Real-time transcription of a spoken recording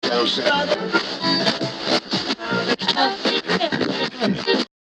Check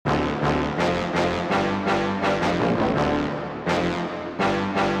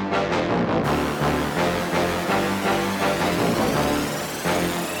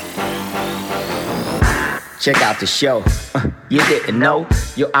out the show. You didn't know?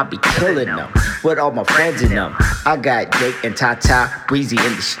 Yo, I be killing them with all my friends in them. I got Jake and Tata, Breezy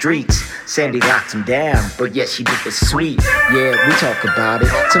in the streets. Sandy locked him down, but yet she did it sweet. Yeah, we talk about it.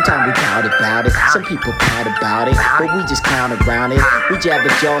 Sometimes we pout about it. Some people pout about it, but we just clown around it. We jab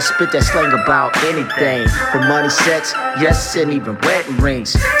at y'all, spit that slang about anything. From money, sex, yes, and even wedding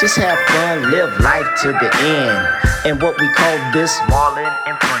rings. Just have fun, live life to the end. And what we call this, Marlon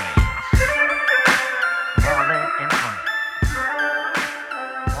and Friends.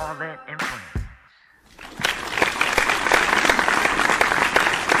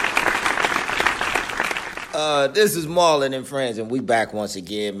 This is Marlon and Friends, and we back once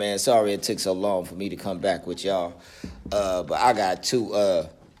again, man. Sorry it took so long for me to come back with y'all. But I got two,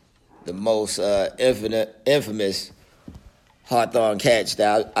 the most infamous Hawthorne cats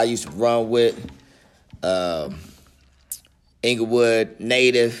that I used to run with. Inglewood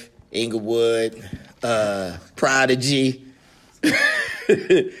native, Inglewood prodigy.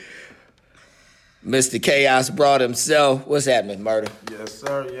 Mr. Chaos brought himself. What's happening, Murder? Yes,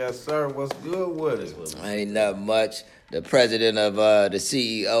 sir. Yes, sir. What's good with it? Ain't nothing much. The president of the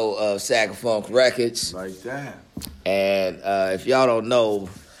CEO of Sac-A-Funk Records. Like that. And if y'all don't know,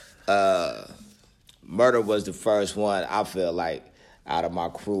 Murder was the first one, I feel like, out of my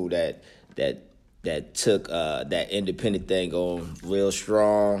crew that took that independent thing on real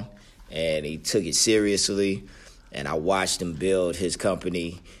strong, and he took it seriously. And I watched him build his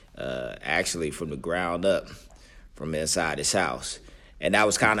company actually from the ground up, from inside his house. And that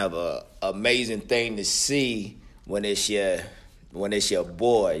was kind of a amazing thing to see when it's your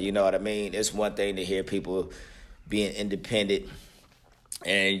boy, you know what I mean? It's one thing to hear people being independent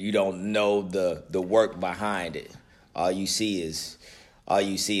and you don't know the work behind it. All you see is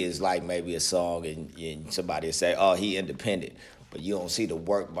like maybe a song and somebody will say, oh, he independent. But you don't see the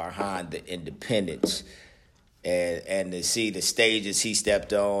work behind the independence. And to see the stages he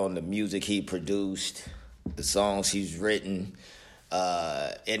stepped on, the music he produced, the songs he's written,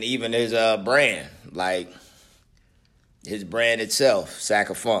 and even his brand, like his brand itself,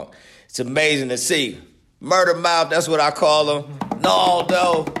 Sac-A-Funk. It's amazing to see. Murder Mouth, that's what I call him.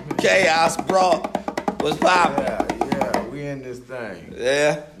 Naldo, Chaos brought. What's poppin'? Yeah, we in this thing.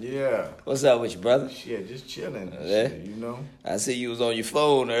 Yeah? Yeah. What's up with you, brother? Shit, just chilling. Yeah? Shit, you know? I see you was on your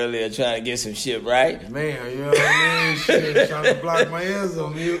phone earlier trying to get some shit right. Man, you know what I mean? Shit, trying to block my ears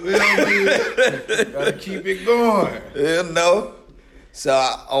on me. You feel me? Gotta keep it going. You know? So,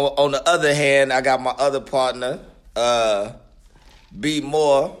 on the other hand, I got my other partner, B.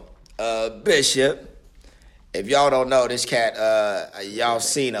 Moore, Bishop. If y'all don't know, this cat, y'all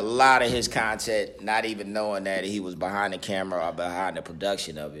seen a lot of his content, not even knowing that he was behind the camera or behind the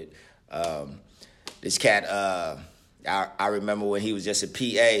production of it. This cat, I remember when he was just a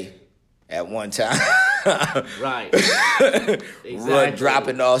PA at one time. Right. Exactly.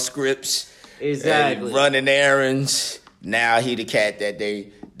 Dropping all scripts. Exactly. And running errands. Now he the cat that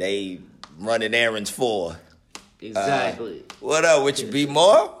they running errands for. Exactly. What up with you, B.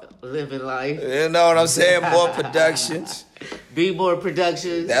 Moore? Living life. You know what I'm saying? More productions. Be more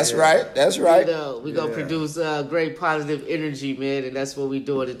productions. That's right. That's right. You know, we gonna produce great positive energy, man, and that's what we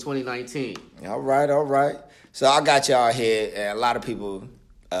doing in 2019. All right. So I got y'all here, and a lot of people,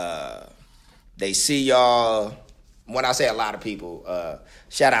 they see y'all. When I say a lot of people,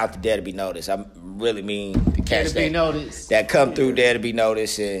 shout out to Dare to Be Noticed. I really mean the cats that come through Dare to Be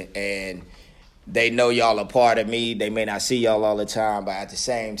Noticed, and they know y'all a part of me. They may not see y'all all the time, but at the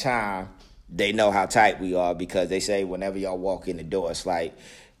same time, they know how tight we are because they say whenever y'all walk in the door, it's like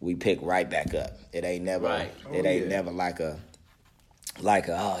we pick right back up. It ain't never, never like a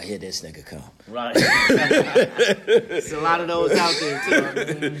oh, here this nigga come. Right. There's a lot of those out there too. I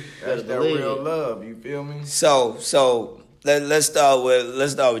mean, that's that real love. You feel me? So let's start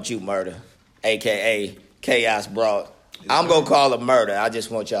with you, Murder, aka Chaos Brought. I'm going to call him Murder. I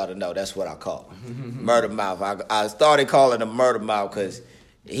just want y'all to know that's what I call him. Murder Mouth. I started calling him Murder Mouth because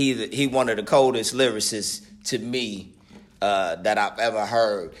he one of the coldest lyricists to me that I've ever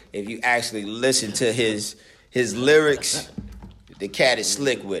heard. If you actually listen to his lyrics, the cat is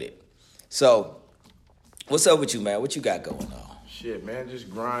slick with it. So, what's up with you, man? What you got going on? Shit, man, just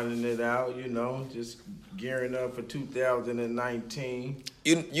grinding it out, you know, just gearing up for 2019.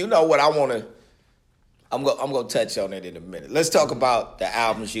 You know what I want to... I'm gonna touch on it in a minute. Let's talk about the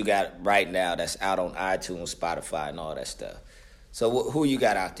albums you got right now that's out on iTunes, Spotify, and all that stuff. So who you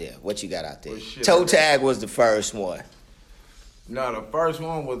got out there? What you got out there? Well, shit, Toe Tag was the first one. No, the first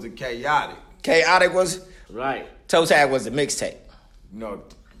one was the Chaotic. Chaotic was Right. Toe Tag was the mixtape. No,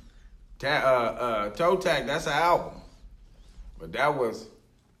 Toe Tag, that's an album. But that was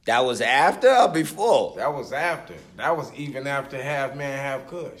after or before? after. That was even after Half Man, Half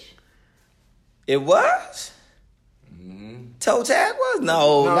Kush. It was. Toe Tag was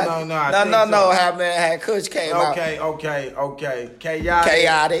no. No, I think No. so. Half Man Had Kush came out. Okay.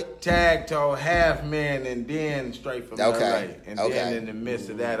 Chaotic. Tag Toe, Half Man, and then straight from Okay, LA. And okay. then in the midst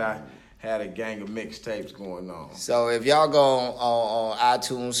of that, I had a gang of mixtapes going on. So if y'all go on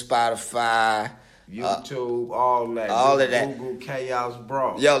iTunes, Spotify, YouTube, all that. all Just of that. Google Chaos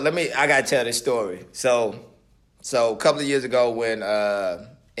Bro. Yo, I gotta tell this story. So a couple of years ago when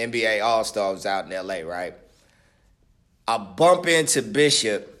NBA All Star was out in LA, right? I bump into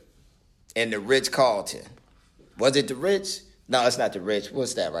Bishop in the Ritz Carlton. Was it the Ritz? No, it's not the Ritz.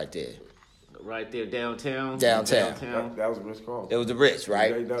 What's that right there? Right there, downtown. Downtown. That was Rich Carl. It was the Ritz,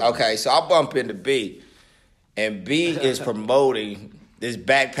 right? Yeah, that- Okay, so I bump into B, and B is promoting this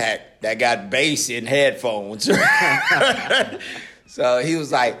backpack that got bass in headphones. So he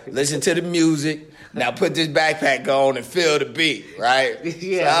was like, listen to the music. Now put this backpack on and feel the beat, right?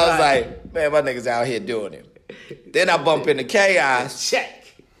 Yeah, so I was right. like, man, my niggas out here doing it. Then I bump into Chaos,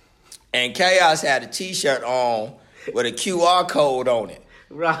 Check. and Chaos had a T-shirt on with a QR code on it.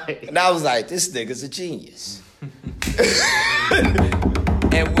 Right. And I was like, this nigga's a genius.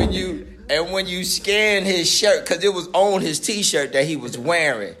 and when you scan his shirt, because it was on his T-shirt that he was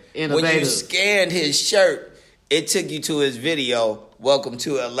wearing. When you Innovative. scanned his shirt, it took you to his video, Welcome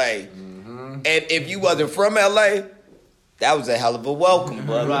to LA. And if you wasn't from LA, that was a hell of a welcome,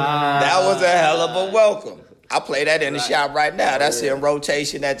 brother. Right. That was a hell of a welcome. I play that in the shop right now. That's in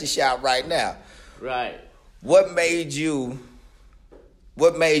rotation at the shop right now. Right. What made you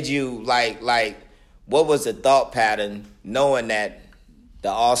like what was the thought pattern knowing that the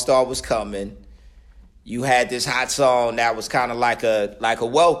All-Star was coming? You had this hot song that was kind of like a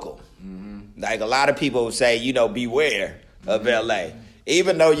welcome. Like a lot of people would say, beware of LA.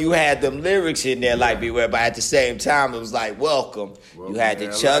 Even though you had them lyrics in there like beware, but at the same time it was like welcome. You had the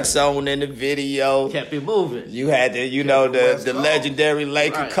to Chuck LA. song in the video. Kept it moving. You had the West the Coast. legendary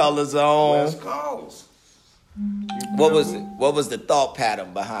Laker Right. colors on. West Coast. What was the thought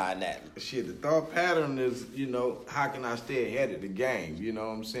pattern behind that? Shit, the thought pattern is, how can I stay ahead of the game? You know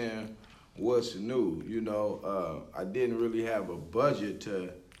what I'm saying? What's new? I didn't really have a budget to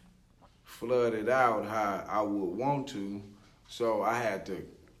flood it out how I would want to, so I had to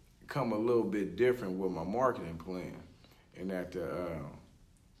come a little bit different with my marketing plan. And at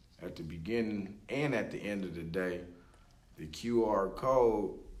the beginning and at the end of the day, the QR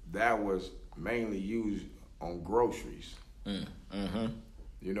code, that was mainly used on groceries.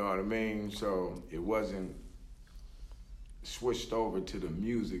 You know what I mean? So it wasn't switched over to the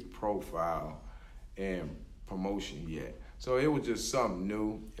music profile and promotion yet. So it was just something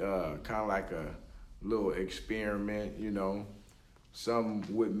new, kind of like a little experiment,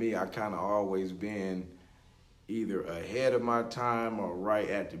 Something with me, I kind of always been either ahead of my time or right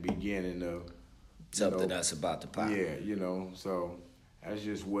at the beginning of Something that's about to pop. Yeah, so that's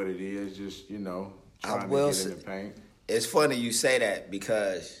just what it is, just, trying will to get say- in the paint. It's funny you say that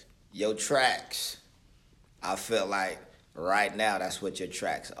because your tracks, I feel like right now that's what your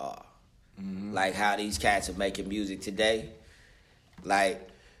tracks are. Like how these cats are making music today. Like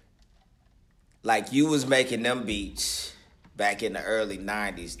you was making them beats back in the early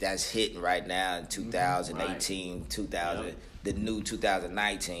 90s that's hitting right now in 2018, 2000, the new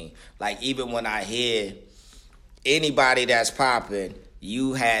 2019. Like even when I hear anybody that's popping,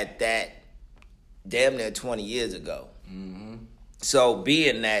 you had that damn near 20 years ago. So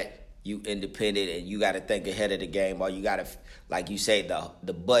being that you independent and you got to think ahead of the game, or you got to, like you say,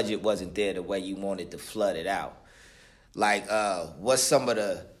 the budget wasn't there the way you wanted to flood it out. Like what's some of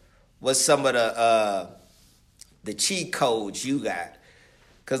the cheat codes you got?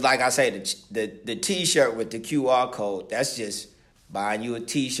 Because like I say, the T-shirt with the QR code, that's just buying you a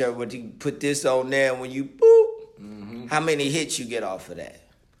T-shirt with you put this on there, and when you boop, how many hits you get off of that?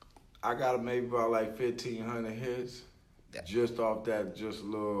 I got maybe about like 1,500 hits just off that just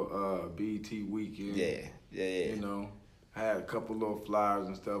little BT weekend. Yeah. I had a couple little flyers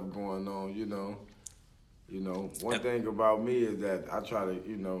and stuff going on, One thing about me is that I try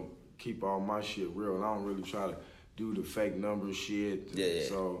to, keep all my shit real, and I don't really try to do the fake number shit. Yeah.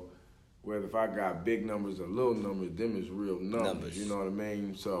 So whether if I got big numbers or little numbers, them is real numbers. You know what I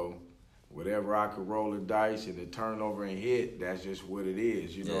mean? So whatever I could roll the dice and the turnover and hit, that's just what it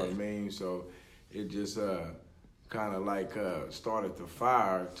is. You know what I mean? So it just kind of like started the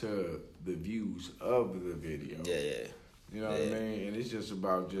fire to the views of the video. Yeah. You know what I mean? And it's just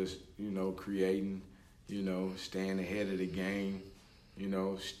about just, creating, staying ahead of the game,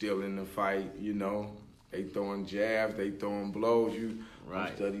 still in the fight, They throwing jabs, they throwing blows.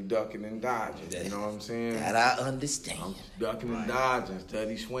 I'm study ducking and dodging. You know what I'm saying? That I understand. I'm ducking and dodging,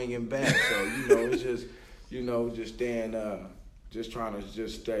 study swinging back. So, it's just, just staying, just trying to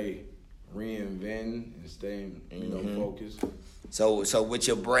just stay reinventing and staying, focused. So with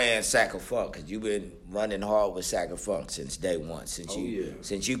your brand Sack of Funk, because you've been running hard with Sack of Funk since day one. Since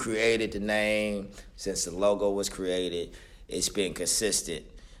you created the name, since the logo was created, it's been consistent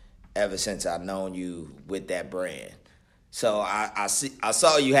ever since I've known you with that brand. So I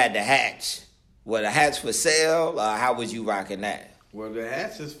saw you had the hats. Were the hats for sale, or how was you rocking that? Well, the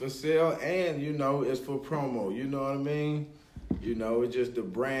hats is for sale, and it's for promo. You know what I mean? It's just the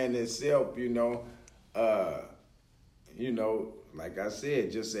brand itself. Like I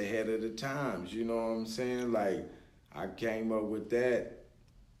said, just ahead of the times. You know what I'm saying? Like I came up with that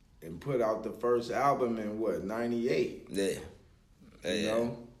and put out the first album in 98. Yeah.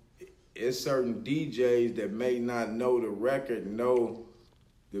 It's certain DJs that may not know the record, know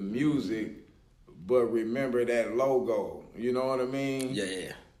the music, but remember that logo. You know what I mean?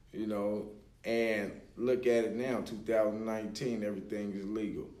 Yeah. And look at it now, 2019, everything is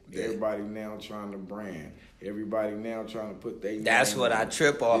legal. Yeah. Everybody now trying to brand. Everybody now trying to put their That's what I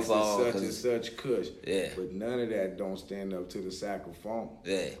trip off on. This is such and such kush. Yeah. But none of that don't stand up to the Sack of Funk.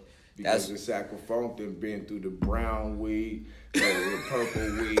 Yeah. Because the Sack of Funk done been through the brown weed, the purple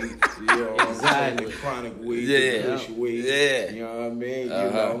weed, exactly. The chronic weed, the bush weed. Yeah. You know what I mean?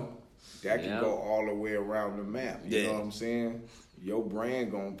 That can go all the way around the map. You know what I'm saying? Your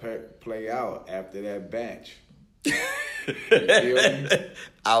brand gonna play out after that batch. You feel me?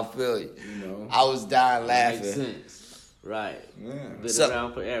 I feel you. I was dying laughing. Makes sense. Right. Yeah. Been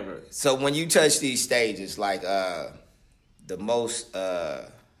around forever. So when you touch these stages, like the most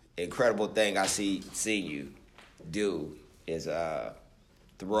incredible thing I see you do is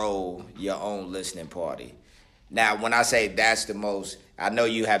throw your own listening party. Now, when I say that's the most, I know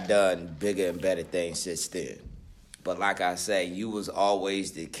you have done bigger and better things since then. But like I say, you was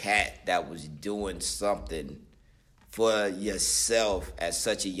always the cat that was doing something for yourself at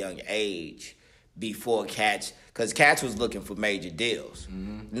such a young age before Cats, because Cats was looking for major deals.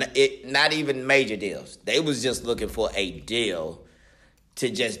 Mm-hmm. Not even major deals. They was just looking for a deal to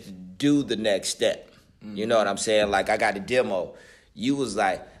just do the next step. Mm-hmm. You know what I'm saying? Like, I got a demo. You was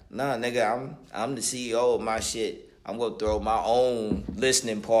like, nah, nigga, I'm the CEO of my shit. I'm going to throw my own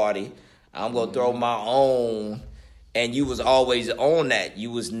listening party. I'm going to throw my own. And you was always on that. You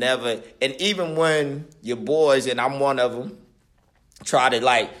was never, and even when your boys, and I'm one of them, try to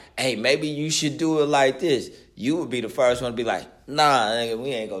like, hey, maybe you should do it like this, you would be the first one to be like, nah, nigga,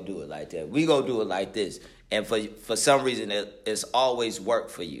 we ain't gonna do it like that. We gonna do it like this. And for some reason, it's always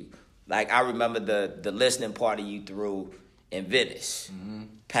worked for you. Like, I remember the listening party you threw in Venice. Mm-hmm.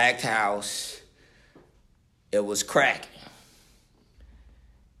 Packed house. It was cracking.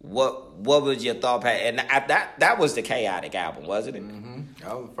 What was your thought? And that was the Chaotic album, wasn't it? Mm-hmm.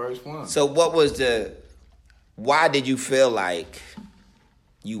 That was the first one. So why did you feel like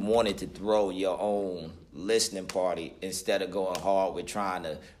you wanted to throw your own listening party instead of going hard with trying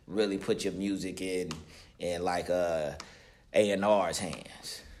to really put your music in like A&R's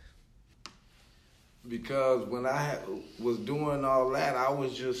hands? Because when I was doing all that, I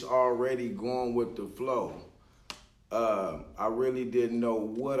was just already going with the flow. I really didn't know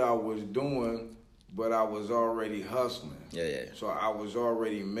what I was doing, but I was already hustling. Yeah. So I was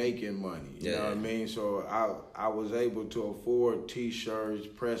already making money. You know what I mean? So I was able to afford T-shirts,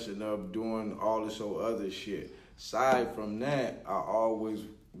 pressing up, doing all this other shit. Aside from that, I always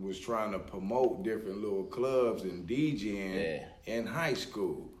was trying to promote different little clubs and DJing in high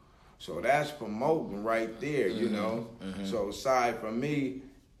school. So that's promoting right there, you know? Mm-hmm. So aside from me,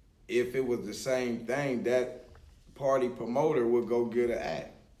 if it was the same thing, that party promoter would go get an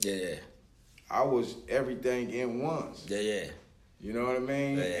act. Yeah. I was everything in once. Yeah. You know what I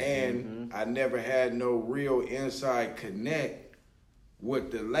mean? Yeah. And I never had no real inside connect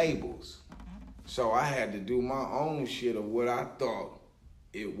with the labels. So I had to do my own shit of what I thought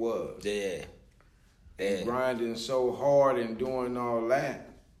it was. Yeah. And grinding so hard and doing all that.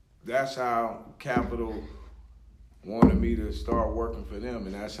 That's how Capitol wanted me to start working for them,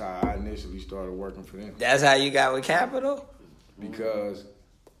 and that's how I initially started working for them. That's how you got with Capitol? Because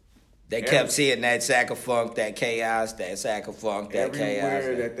they kept seeing that Sack of Funk, that chaos, that Sack of Funk, that chaos.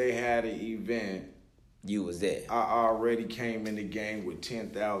 Everywhere that they had an event, You was there. I already came in the game with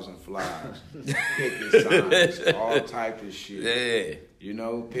 10,000 flyers, picking signs, all type of shit. Yeah. You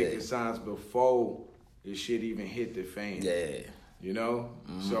know, picking signs before the shit even hit the fan. Yeah. You know?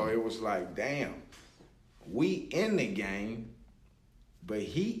 So it was like, damn, we in the game, but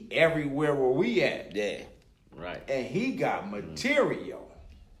he everywhere where we at. Yeah. Right. And he got material.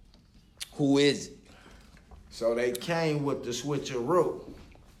 Who is it? So they came with the switcheroo.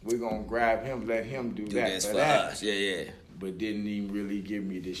 We're going to grab him, let him do that this for for that. us. Yeah. But didn't even really give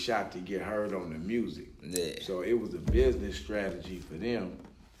me the shot to get heard on the music. Yeah. So it was a business strategy for them.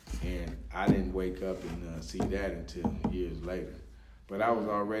 And I didn't wake up and see that until years later. But I was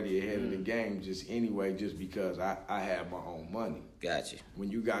already ahead of the game just because I had my own money. Gotcha. When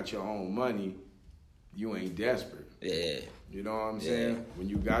you got your own money, you ain't desperate. Yeah. You know what I'm saying? When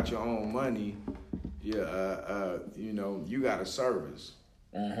you got your own money, you know, you got a service.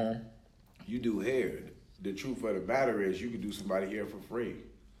 Mm-hmm. You do hair. The truth of the matter is you can do somebody hair for free.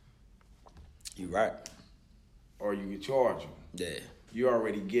 You right. Or you can charge them. Yeah. You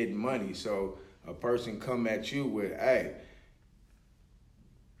already getting money. So a person come at you with, hey,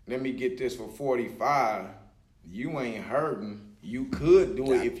 let me get this for 45. You ain't hurting. You could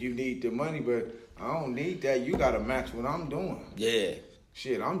do it if you need the money, but I don't need that. You got to match what I'm doing. Yeah.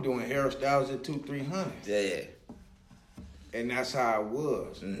 Shit, I'm doing hairstyles at $200-300. Yeah. And that's how it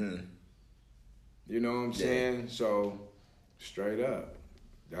was. Mm-hmm. You know what I'm saying? So, straight up.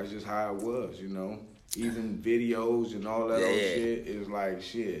 That's just how it was, you know? Even videos and all that old shit is like,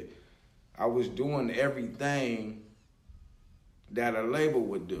 shit. I was doing everything that a label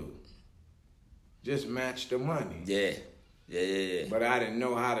would do. Just match the money. Yeah. Yeah. But I didn't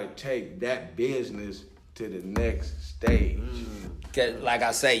know how to take that business to the next stage. Cause like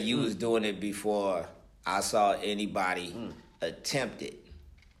I say, you was doing it before I saw anybody attempt it.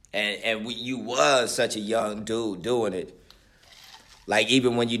 And you was such a young dude doing it. Like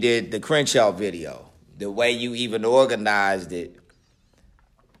even when you did the Crenshaw video, the way you even organized it,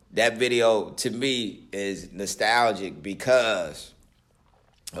 that video to me is nostalgic because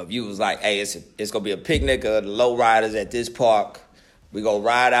of you was like, hey, it's gonna be a picnic of the lowriders at this park. We gonna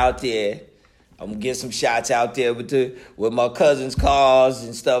ride out there. I'm gonna get some shots out there with my cousin's cars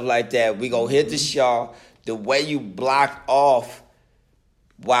and stuff like that. We gonna hit the Shaw. The way you blocked off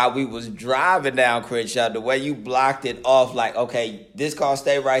while we was driving down Crenshaw, the way you blocked it off, like, okay, this car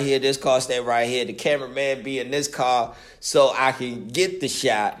stay right here, this car stay right here, the cameraman be in this car so I can get the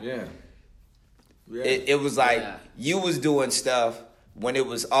shot. Yeah. It was like you was doing stuff when it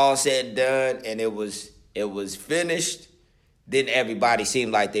was all said and done and it was finished. Then everybody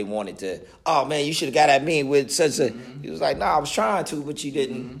seemed like they wanted to, oh man, you should have got at me with such a. He was like, nah, I was trying to, but you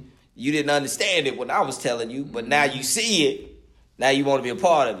didn't. You didn't understand it when I was telling you, but now you see it. Now you want to be a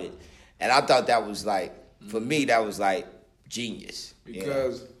part of it. And I thought that was like, for me, that was like genius.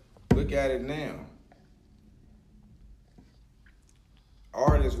 Because look at it now.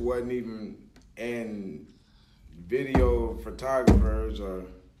 Artists wasn't even, and video photographers or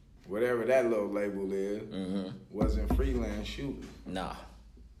whatever that little label is, wasn't freelance shooting. No.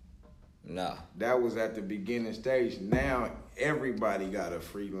 That was at the beginning stage. Now everybody got a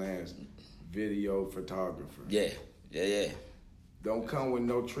freelance video photographer. Yeah. Don't come with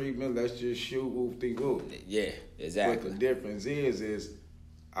no treatment. Let's just shoot whoop-de-whoop. Yeah, exactly. But the difference is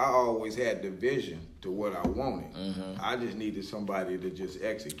I always had the vision to what I wanted. I just needed somebody to just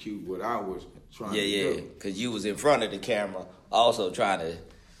execute what I was trying to do. Yeah, because you was in front of the camera also trying to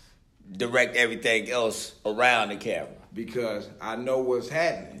direct everything else around the camera. Because I know what's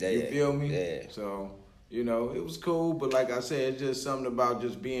happening. You feel me? Yeah. So, you know, it was cool, but like I said, it's just something about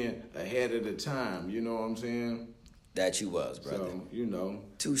just being ahead of the time. You know what I'm saying? That you was, brother. So, you know.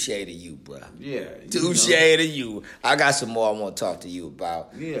 Touche to you, bro. Yeah. Touche to you. I got some more I want to talk to you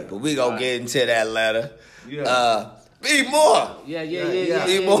about. Yeah. But we going to get into that later. Yeah. Be more. Yeah.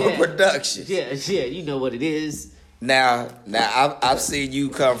 Be more production. Yeah, you know what it is. Now I've seen you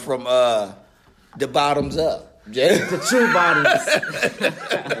come from the bottoms up. The true bottoms.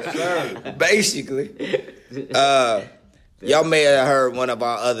 Basically. Y'all may have heard one of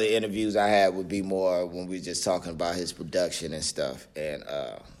our other interviews I had with B More when we were just talking about his production and stuff. And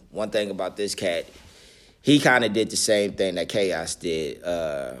one thing about this cat, he kind of did the same thing that Chaos did.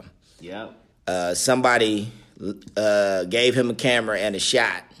 Somebody gave him a camera and a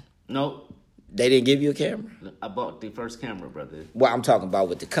shot. Nope. They didn't give you a camera? I bought the first camera, brother. Well, I'm talking about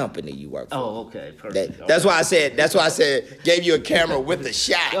with the company you work for. Oh, okay. Perfect. That's why I said gave you a camera with a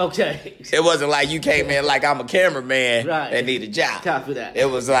shot. Okay. It wasn't like you came in like I'm a cameraman and need a job. Copy that. It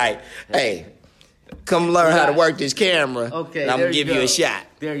was like, hey, come learn how to work this camera. Okay. And I'm gonna give you a shot.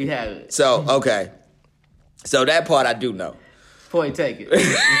 There you have it. So, okay. So that part I do know. Point taken.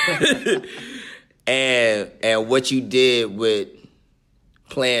 And what you did with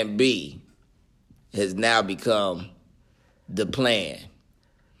Plan B has now become the plan.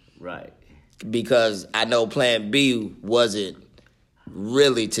 Right. Because I know Plan B wasn't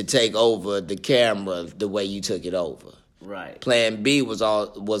really to take over the camera the way you took it over. Right. Plan B was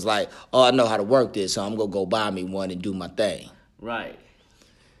like, oh, I know how to work this, so I'm gonna go buy me one and do my thing. Right.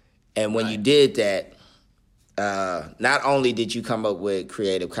 And when you did that, not only did you come up with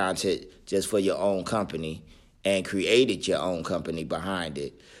creative content just for your own company and created your own company behind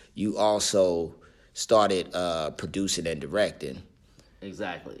it, you also started producing and directing.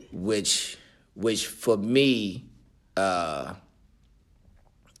 Exactly. Which for me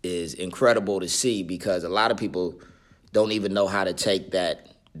is incredible to see, because a lot of people don't even know how to take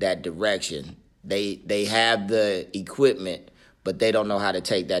that direction. They have the equipment, but they don't know how to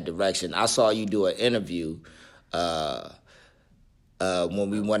take that direction. I saw you do an interview when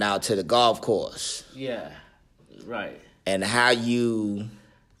we went out to the golf course. Yeah, right. And how you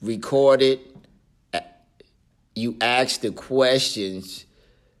recorded, you asked the questions.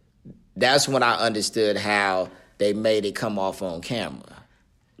 That's when I understood how they made it come off on camera.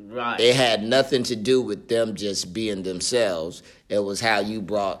 Right. It had nothing to do with them just being themselves. It was how you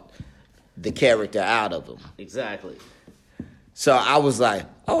brought the character out of them. Exactly. So I was like,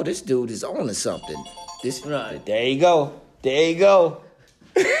 oh, this dude is on to something. Right. There you go. There you go.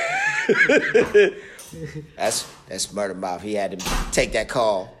 That's Murder Mouth. He had to take that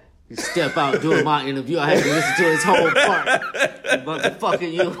call. You step out doing my interview. I had to listen to his whole part.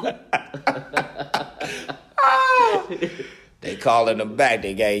 Motherfucking you. They calling him back.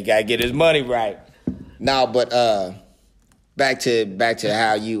 He gotta get his money right. No, but back to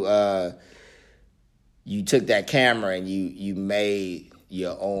how you took that camera and you made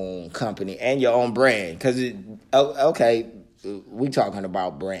your own company and your own brand. Because we talking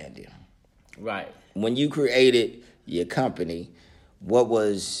about branding. Right. When you created your company, what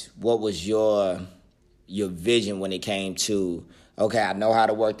was your vision when it came to, okay, I know how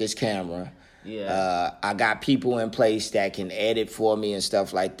to work this camera. Yeah. I got people in place that can edit for me and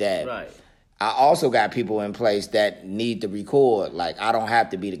stuff like that. Right. I also got people in place that need to record. Like, I don't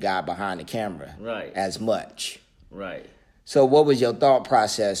have to be the guy behind the camera Right. as much. Right. So what was your thought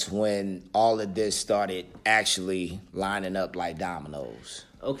process when all of this started actually lining up like dominoes?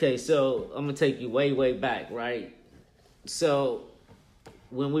 Okay, so I'm going to take you way, way back, right? So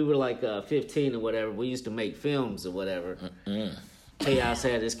when we were like 15 or whatever, we used to make films or whatever. Chaos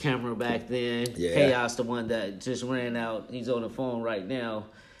had his camera back then. Yeah. Chaos, the one that just ran out, he's on the phone right now.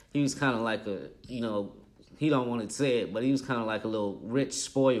 He was kind of like he don't want to say it, but he was kind of like a little rich,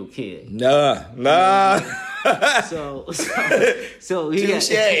 spoiled kid. Nah. So he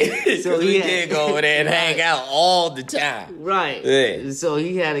Touche. so we did go over there and hang out all the time. Right. Yeah. So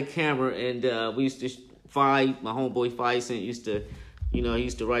he had a camera, and we used to fight. My homeboy Faison used to, he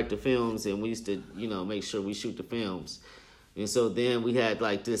used to write the films, and we used to, make sure we shoot the films. And so then we had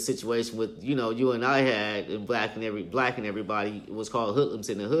like this situation with, you and I had in Black and Everybody. It was called Hoodlums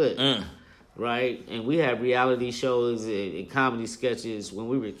in the Hood, right? And we had reality shows and comedy sketches when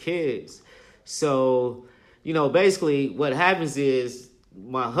we were kids. So, basically what happens is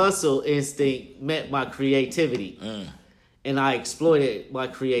my hustle instinct met my creativity, and I exploited my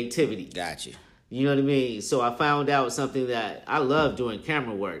creativity. Got you. You know what I mean? So I found out something that I love doing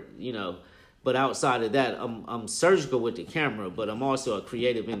camera work, But outside of that, I'm surgical with the camera, but I'm also a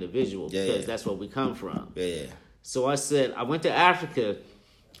creative individual because that's where we come from. Yeah. So I said, I went to Africa,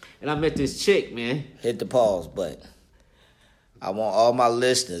 and I met this chick, man. Hit the pause button. I want all my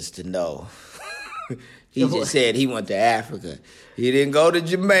listeners to know. He just said he went to Africa. He didn't go to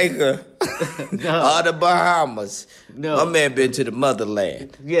Jamaica or the Bahamas. No. My man been to the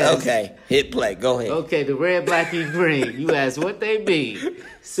motherland. Yes. Okay, hit play. Go ahead. Okay, the red, black, and green. You asked what they mean.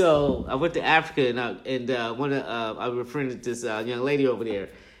 So I went to Africa, and I befriended this young lady over there,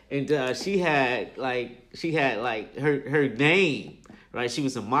 and she had her name, right? She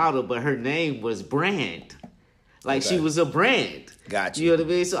was a model, but her name was Brand. Like she was a brand. Gotcha. You know what I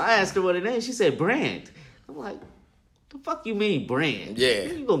mean? So I asked her what her name. She said Brand. I'm like, the fuck you mean Brand? Yeah.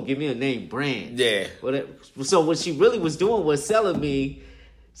 You gonna give me a name Brand? Yeah. So what she really was doing was selling me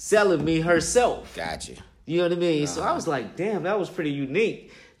herself. Gotcha. You know what I mean? So I was like, damn, that was pretty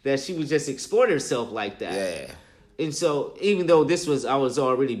unique that she would just exploit herself like that. Yeah. And so even though I was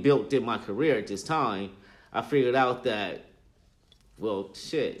already built in my career at this time, I figured out that, well,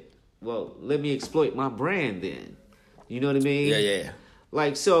 let me exploit my brand then. You know what I mean? Yeah.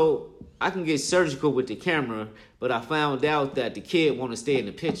 Like, so I can get surgical with the camera, but I found out that the kid want to stay in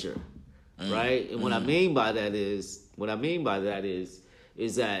the picture. right? And what I mean by that is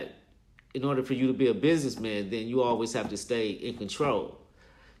that in order for you to be a businessman, then you always have to stay in control.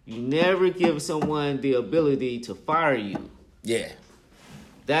 You never give someone the ability to fire you. Yeah.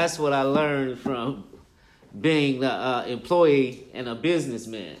 That's what I learned from being an employee and a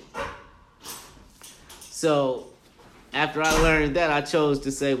businessman. So after I learned that, I chose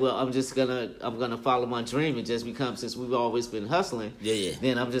to say, well, I'm gonna follow my dream and just become, since we've always been hustling,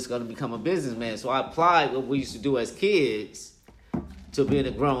 then I'm just gonna become a businessman. So I applied what we used to do as kids to being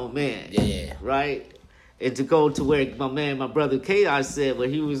a grown man. Yeah. Right? And to go to where my brother Chaos said, where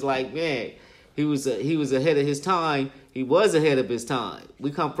he was like, man, he was ahead of his time. He was ahead of his time.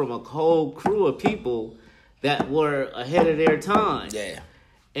 We come from a whole crew of people that were ahead of their time. Yeah.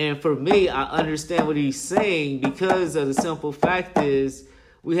 And for me, I understand what he's saying because of the simple fact is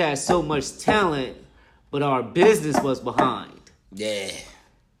we had so much talent, but our business was behind. Yeah.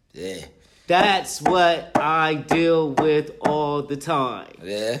 Yeah. That's what I deal with all the time.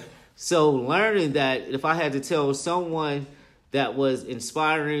 Yeah. So learning that, if I had to tell someone that was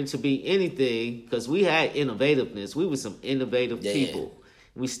inspiring to be anything, because we had innovativeness. We were some innovative people.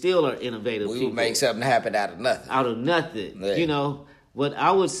 We still are innovative people. We would make something happen out of nothing. Out of nothing. Yeah. You know, what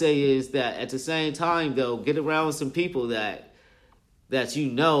I would say is that at the same time, though, get around some people that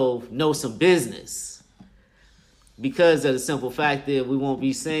you know some business. Because of the simple fact that we won't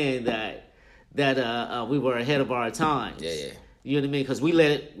be saying that we were ahead of our time. Yeah. You know what I mean? Because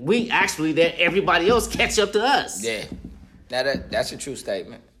we actually let everybody else catch up to us. Yeah. Now that's a true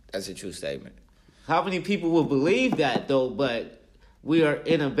statement. That's a true statement. How many people will believe that, though? But we are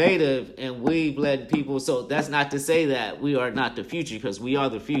innovative and we've led people. So that's not to say that we are not the future, because we are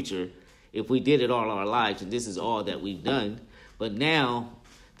the future if we did it all our lives. And this is all that we've done. But now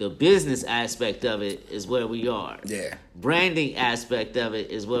the business aspect of it is where we are. Yeah. Branding aspect of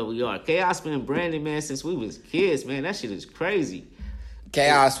it is where we are. Chaos been branding, man, since we was kids, man. That shit is crazy.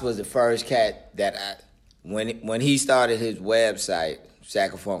 Chaos was the first cat that when he started his website,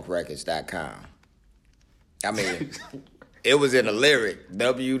 SackerFunkRecords.com. I mean, it was in a lyric,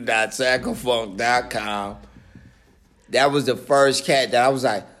 w.sackerfunk.com. That was the first cat that I was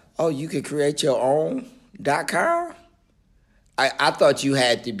like, oh, you could create your own .com? I thought you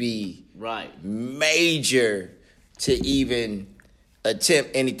had to be major to even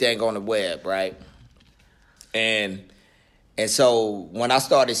attempt anything on the web, right? And so when I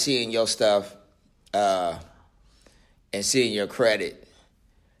started seeing your stuff and seeing your credit,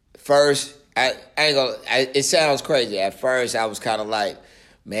 first, I ain't gonna. It sounds crazy. At first, I was kind of like,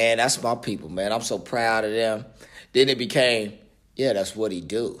 man, that's my people, man. I'm so proud of them. Then it became, yeah, that's what he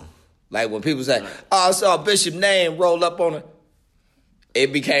do. Like when people say, oh, I saw Bishop's name roll up on it.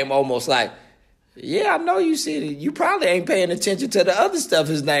 It became almost like, yeah, I know you see it. You probably ain't paying attention to the other stuff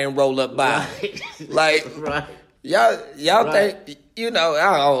his name rolled up by. Like, y'all think, you know,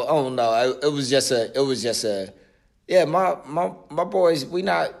 I don't know. It was just a, yeah, my boys, we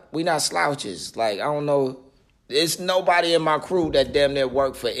not slouches. Like, I don't know. There's nobody in my crew that damn near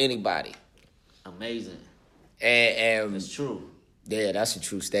work for anybody. Amazing. And it's true. Yeah, that's a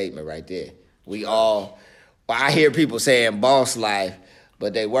true statement right there. We all, I hear people saying boss life,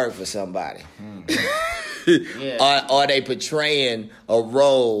 but they work for somebody. Yeah. Or they portraying a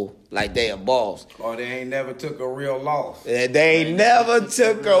role like they a boss. Or they ain't never took a real loss. They ain't never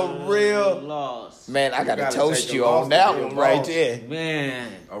took a real loss. Man, I gotta gotta toast take you a loss on to that be a one right boss. there.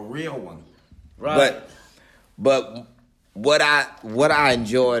 Man. A real one. Right. But what I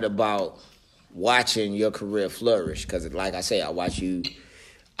enjoyed about watching your career flourish, because like I say, I watched you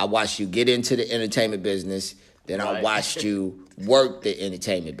get into the entertainment business, then I watched you work the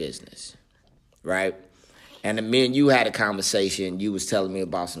entertainment business, right? And then me and you had a conversation. You was telling me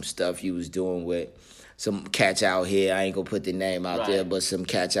about some stuff you was doing with some cats out here. I ain't gonna put the name out there, but some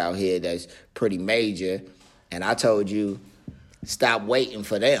cats out here that's pretty major. And I told you, stop waiting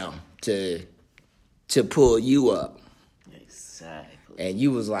for them to pull you up. Exactly. And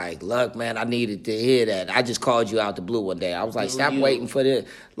you was like, look, man, I needed to hear that. I just called you out the blue one day. I was like, stop waiting for this.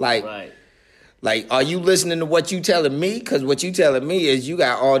 Like, are you listening to what you telling me? Because what you telling me is you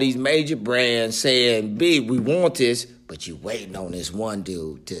got all these major brands saying, B, we want this, but you waiting on this one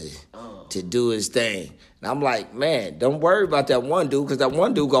dude to do his thing. And I'm like, man, don't worry about that one dude, because that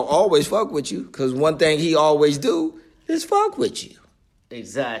one dude gonna always fuck with you, because one thing he always do is fuck with you.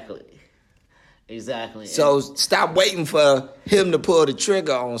 Exactly. So stop waiting for him to pull the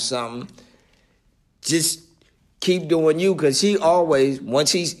trigger on something. Just keep doing you, because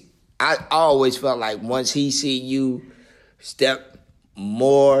I always felt like once he see you step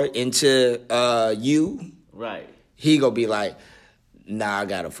more into you, right, he gonna be like, nah, I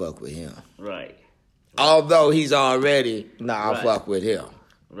gotta fuck with him. Right. Although he's already, nah, I Right. fuck with him.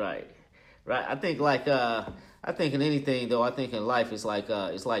 Right. I think like I think in anything though, I think in life it's like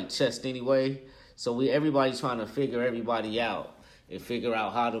chess anyway. So everybody's trying to figure everybody out and figure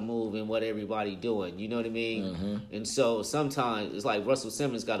out how to move and what everybody doing. You know what I mean? Mm-hmm. And so sometimes it's like Russell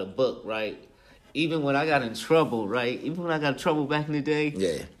Simmons got a book, right? Even when I got in trouble, right? Even when I got in trouble back in the day,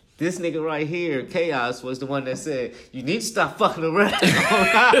 Yeah. this nigga right here, Chaos, was the one that said, you need to stop fucking around.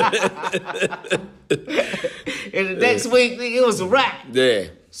 And the next week, nigga, it was a wrap. Yeah.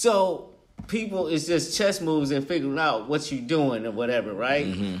 So people, it's just chess moves and figuring out what you doing or whatever, right?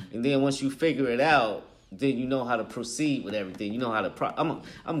 Mm-hmm. And then once you figure it out, then you know how to proceed with everything. You know how to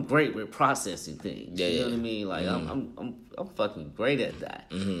I'm great with processing things. Yeah, you know yeah. what I mean? Like I'm fucking great at that.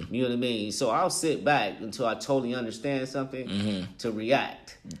 Mm-hmm. You know what I mean? So I'll sit back until I totally understand something to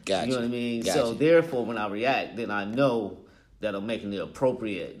react. Gotcha. You know what I mean? Gotcha. So therefore, when I react, then I know that I'm making the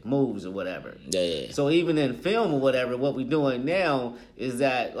appropriate moves or whatever. Yeah. So even in film or whatever, what we're doing now is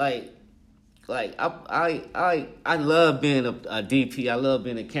that like I love being a DP. I love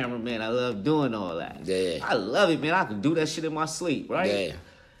being a cameraman. I love doing all that. Yeah. I love it, man. I can do that shit in my sleep, right? Yeah.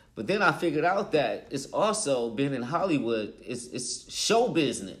 But then I figured out that it's also being in Hollywood. It's show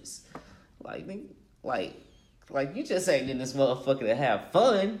business. Like you just ain't in this motherfucker to have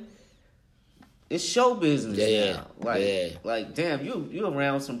fun. It's show business Yeah. now. Yeah. Like damn, you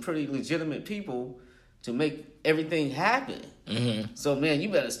around some pretty legitimate people to make everything happen. Mm-hmm. So man, you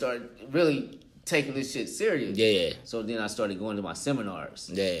better start really taking this shit serious. Yeah. So then I started going to my seminars.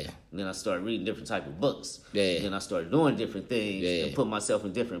 Yeah. And then I started reading different type of books. Yeah. And then I started doing different things Yeah. and put myself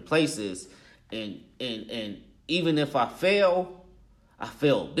in different places. And even if I fail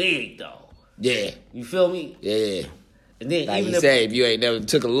big though. Yeah. You feel me? Yeah. And then Like even you if say, if you ain't never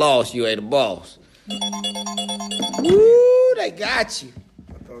took a loss, you ain't a boss. Woo, they got you.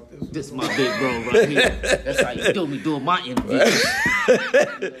 I thought this was this is my big bro right here. That's how you do me doing my interview.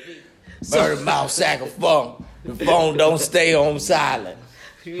 Bird mouth sack of phone. The phone don't stay on silent.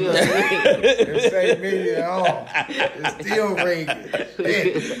 You know what I mean? It ain't me at all. It's still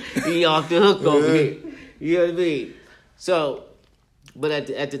ringing. He off the hook over here. You know what I mean? So, but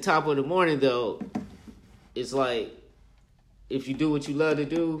at the top of the morning though, it's like if you do what you love to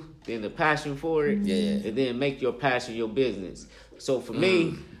do, then the passion for it, Yeah. and then make your passion your business. So for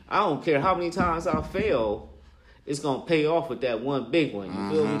me, I don't care how many times I fail, it's gonna pay off with that one big one. You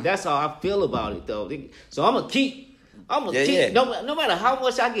feel me? That's how I feel about it though. So I'm gonna keep. Yeah. No matter how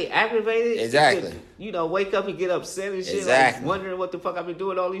much I get aggravated, Exactly. Wake up and get upset and shit, Exactly. like wondering what the fuck I've been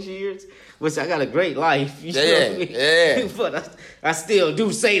doing all these years. Which I got a great life, you know Yeah, what I mean? yeah. But I still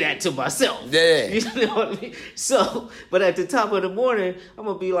do say that to myself. Yeah. You know what I mean? So, but at the top of the morning, I'm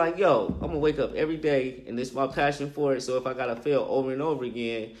gonna be like, yo, I'm gonna wake up every day, and it's my passion for it. So if I gotta fail over and over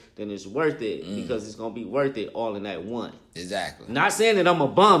again, then it's worth it because it's gonna be worth it all in that one. Exactly. Not saying that I'm a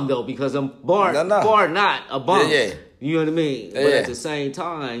bum though, because I'm far not a bum. Yeah. You know what I mean? But Yeah. at the same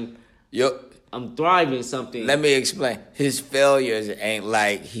time, I'm thriving something. Let me explain. His failures ain't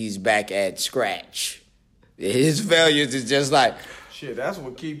like he's back at scratch. His failures is just like, Shit, that's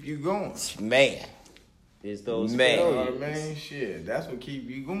what keep you going. man. It's those Man. You know failures. what I mean? Shit, that's what keep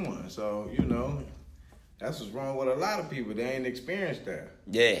you going. So, that's what's wrong with a lot of people. They ain't experienced that.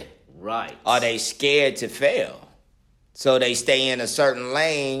 Yeah. Right. Are they scared to fail? So they stay in a certain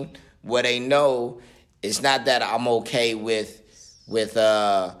lane where they know it's not that I'm okay with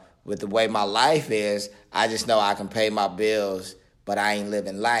the way my life is. I just know I can pay my bills, but I ain't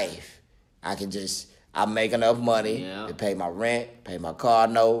living life. I make enough money to pay my rent, pay my car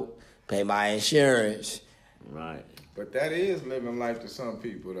note, pay my insurance. Right. But that is living life to some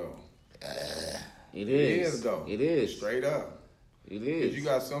people, though. It It is. is, though. It is. Straight up. It Because is. you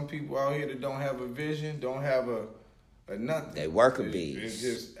got some people out here that don't have a vision, don't have a nothing. They worker It's bees.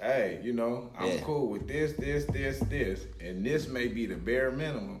 just, hey, I'm Yeah. cool with this, and this may be the bare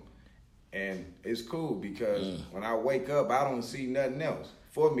minimum. And it's cool because when I wake up, I don't see nothing else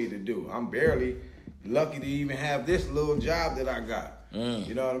for me to do. I'm barely lucky to even have this little job that I got.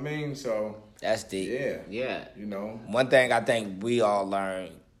 You know what I mean? So, That's deep. Yeah. One thing I think we all learn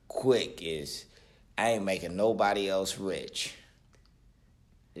quick is I ain't making nobody else rich.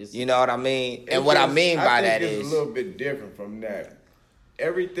 You know what I mean? And what I mean by that it's is a little bit different from that.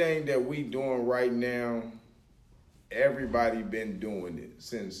 Everything that we doing right now, everybody been doing it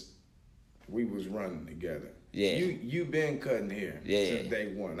since we was running together. Yeah. You been cutting hair since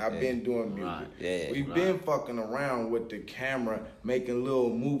day one. I've been doing music. Right. Yeah. We've been fucking around with the camera, making little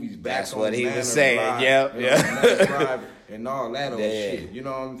movies back That's on what he Manor was saying. Drive, Yep, Manor Drive and all that old Yeah. shit. You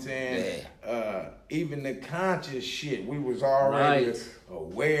know what I'm saying? Yeah. Even the conscious shit, we was already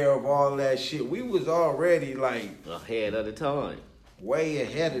aware of all that shit. We was already like Ahead of the time. way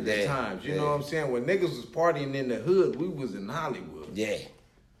ahead of the Yeah. times. You Yeah. know what I'm saying? When niggas was partying in the hood, we was in Hollywood. Yeah.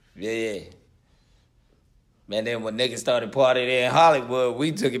 Yeah. Man, then when niggas started partying in Hollywood,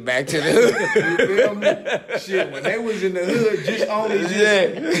 we took it back to the hood. You feel me? Shit, when they was in the hood, just only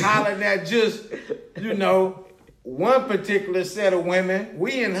just hollering at just, you know, one particular set of women.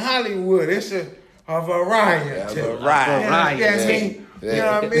 We in Hollywood. It's a variety. A You know variety. what I mean? Yeah. You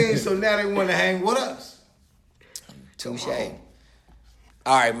know what I mean? So now they want to hang with us. Touche.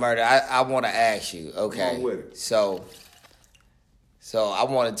 All right, Murder, I want to ask you, Come okay. on with it. So I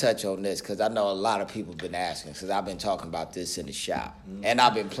want to touch on this because I know a lot of people been asking because I've been talking about this in the shop. And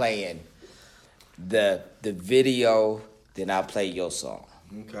I've been playing the video, then I play your song.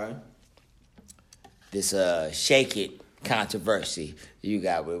 Okay. This Shake It controversy you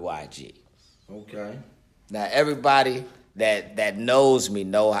got with YG. Okay. Now, everybody that knows me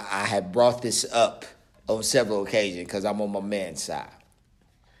know I have brought this up on several occasions because I'm on my man's side.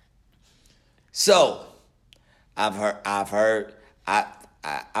 So, I've heard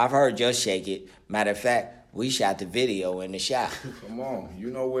your Shake It. Matter of fact, we shot the video in the shop. Come on.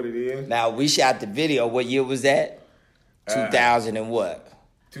 You know what it is? Now, we shot the video. What year was that? 2000 and what?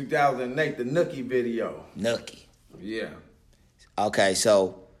 2008, the Nookie video. Nookie. Yeah. Okay,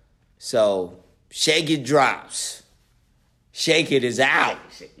 so Shake It drops. Shake It is out.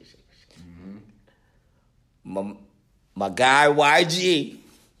 My guy YG,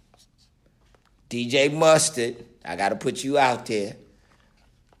 DJ Mustard, I gotta put you out there.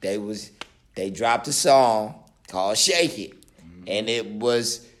 They dropped a song called Shake It. And it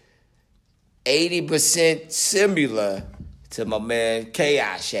was 80% similar to my man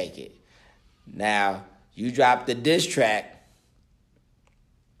Chaos Shake It. Now, you dropped the diss track,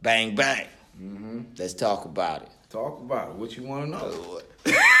 Bang Bang. Let's talk about it. Talk about it. What you want to know? What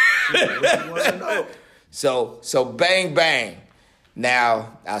you want to know? So Bang Bang.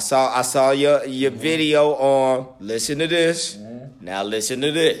 Now I saw your video on Listen to This. Now listen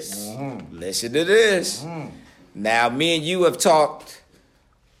to this. Listen to this. Now me and you have talked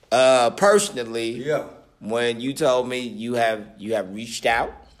personally. Yeah. When you told me you have reached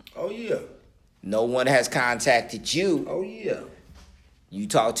out. Oh, yeah. No one has contacted you. Oh, yeah. You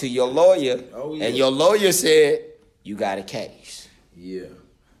talked to your lawyer. Oh, yeah. And your lawyer said you got a case. Yeah.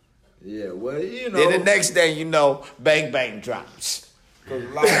 Yeah, well, you know. Then the next thing you know, Bang Bang drops. Because a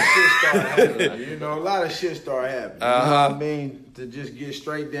lot of shit start happening. You know, a lot of shit start happening. You know what I mean? To just get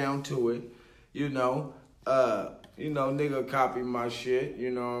straight down to it, you know, nigga copy my shit,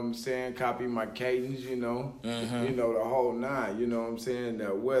 you know what I'm saying? Copy my cadence, you know. You know, the whole nine, you know what I'm saying?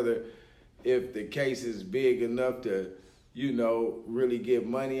 Whether if the case is big enough to, you know, really get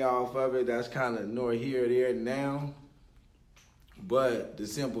money off of it, that's kind of nor here, there, now. But the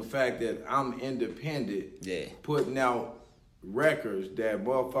simple fact that I'm independent, putting out records that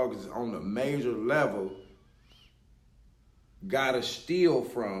motherfuckers on a major level gotta steal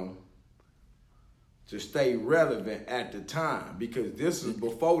from to stay relevant at the time, because this is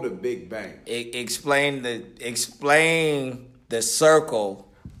before the Big Bang. Explain the circle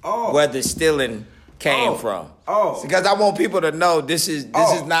where the stealing came from. Because I want people to know this is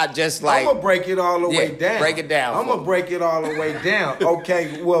not just like... I'm going to break it all the way down. Break it down. I'm going to break it all the way down.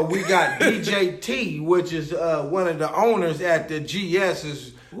 Okay, well, we got DJ T, which is one of the owners at the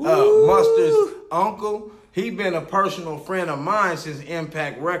GS's Mustard's uncle. He been a personal friend of mine since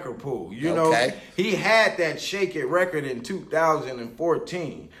Impact Record Pool. You know, he had that Shake It record in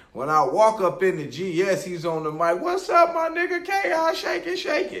 2014. When I walk up in the GS, he's on the mic. What's up, my nigga K.I.? Shake it,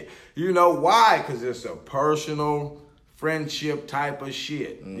 shake it. You know why? Because it's a personal friendship type of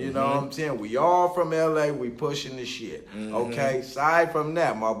shit. You know what I'm saying? We all from L.A. We pushing the shit. Okay? Aside from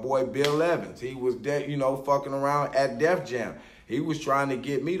that, my boy Bill Evans, he was, fucking around at Def Jam. He was trying to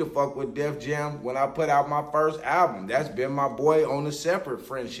get me to fuck with Def Jam when I put out my first album. That's been my boy on a separate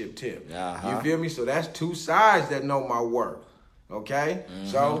friendship tip. You feel me? So that's two sides that know my work. Okay?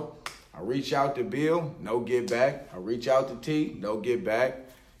 So I reach out to Bill, no get back. I reach out to T, no get back.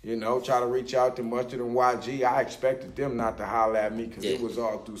 You know, try to reach out to Mustard and YG. I expected them not to holler at me because it was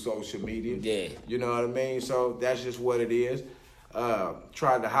all through social media. You know what I mean? So that's just what it is.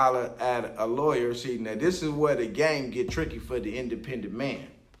 Tried to holler at a lawyer. See, now this is where the game get tricky for the independent man.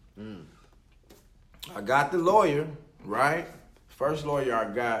 I got the lawyer, right? First lawyer I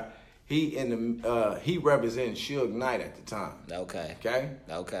got, he represented Suge Knight at the time. Okay.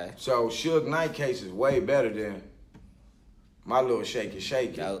 So Suge Knight case is way better than my little Shake It,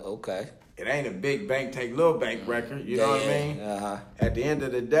 Shake It. it ain't a big bank take little bank record. You know what I mean? Uh-huh. At the end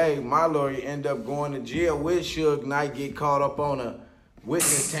of the day, my lawyer end up going to jail with Suge Knight, get caught up on a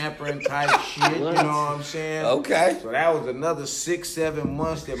witness tampering type shit. You know what I'm saying? Okay. So that was another 6-7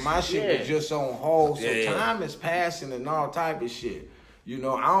 months that my shit was just on hold. So time is passing and all type of shit. You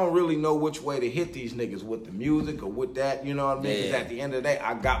know, I don't really know which way to hit these niggas with the music or with that. You know what I mean? Because at the end of the day,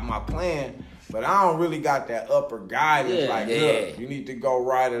 I got my plan. But I don't really got that upper guidance look, you need to go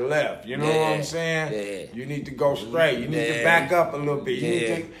right or left. You know what I'm saying? Yeah. You need to go straight. You need to back up a little bit. You need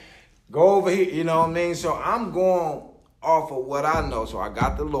to go over here. You know what I mean? So I'm going off of what I know. So I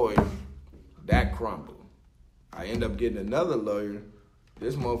got the lawyer. That crumbled. I end up getting another lawyer.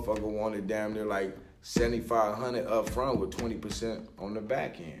 This motherfucker wanted damn near like $7,500 up front with 20% on the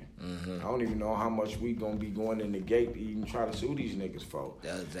back end. I don't even know how much we gonna be going in the gate to even try to sue these niggas for.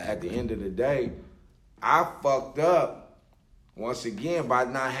 Exactly. At the end of the day, I fucked up once again by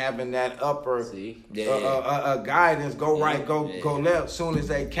not having that upper guidance. Go right, go left. Soon as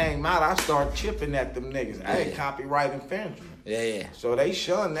they came out, I started chipping at them niggas. Hey, copyright infringement. Yeah. So they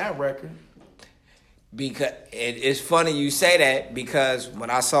shunned that record. Because it's funny you say that because when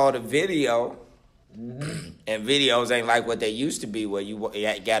I saw the video. And videos ain't like what they used to be where you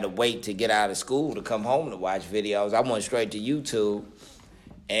got to wait to get out of school to come home to watch videos. I went straight to YouTube.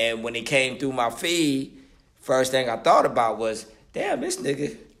 And when it came through my feed, first thing I thought about was, damn, this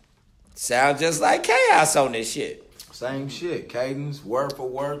nigga sound just like Chaos on this shit. Same shit. Cadence, word for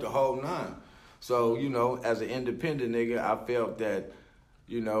word, the whole nine. So, you know, as an independent nigga, I felt that,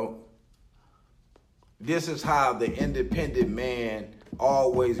 you know, this is how the independent man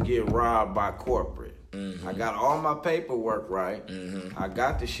always get robbed by corporate. I got all my paperwork right. I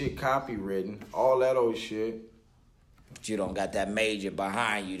got the shit copywritten, all that old shit. But you don't got that major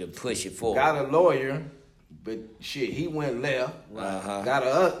behind you to push it forward. Got a lawyer, but shit, he went left. Got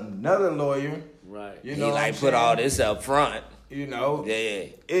another lawyer. Right. You know he like put all this up front. You know. Yeah.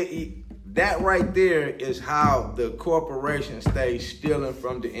 That right there is how the corporation stays stealing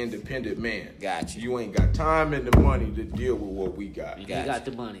from the independent man. Gotcha. You ain't got time and the money to deal with what we got. You got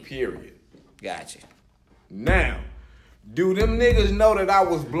the money. Period. Gotcha. Now, do them niggas know that I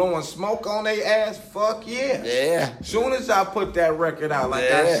was blowing smoke on their ass? Fuck yeah. Yeah. Soon as I put that record out, like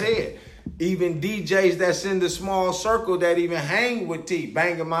I said, even DJs that's in the small circle that even hang with T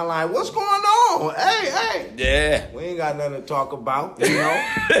banging my line, what's going on? Hey. Yeah. We ain't got nothing to talk about, you know?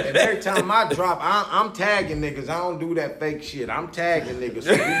 And every time I drop, I'm tagging niggas. I don't do that fake shit. I'm tagging niggas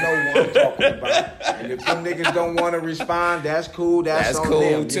so we know what I'm talking about. And if them niggas don't want to respond, that's cool. That's on cool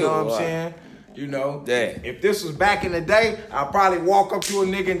them. too. You know what I'm saying? You know, Yeah. if this was back in the day, I'd probably walk up to a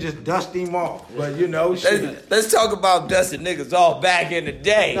nigga and just dust him off. But you know, shit. Let's talk about dusting niggas all back in the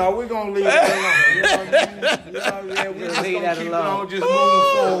day. No, we're gonna leave it alone. You know what I mean? You know what I mean? We're just gonna keep it on, just moving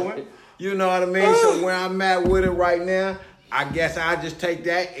forward. You know what I mean? So where I'm at with it right now, I guess I just take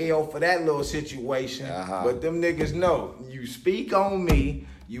that L for that little situation. But them niggas know, you speak on me,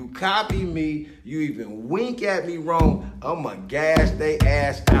 you copy me, you even wink at me wrong, I'ma gas they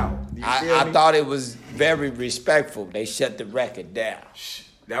ass out. I thought it was very respectful. They shut the record down.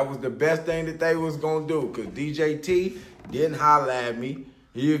 That was the best thing that they was gonna do, cause DJ T didn't holler at me.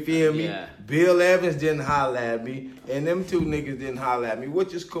 You feel me? Yeah. Bill Evans didn't holler at me, and them two niggas didn't holler at me,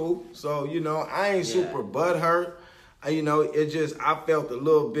 which is cool. So, you know, I ain't super butthurt. You know, it just, I felt a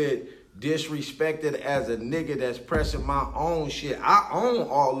little bit disrespected as a nigga that's pressing my own shit. I own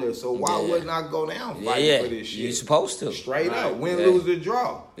all this, so why wouldn't I go down fighting for this shit? You supposed to. Straight up. Win, lose, or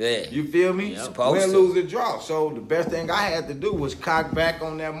draw. Yeah. You feel me? Yep. Supposed Win, to. lose, or draw. So the best thing I had to do was cock back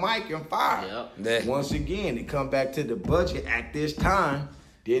on that mic and fire. Yeah. Once again, it come back to the budget at this time,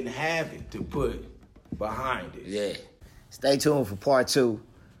 didn't have it to put behind it. Yeah. Stay tuned for part 2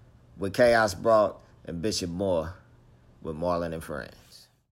 with Chaos Brought and Bishop Moore with Marlon and Friend.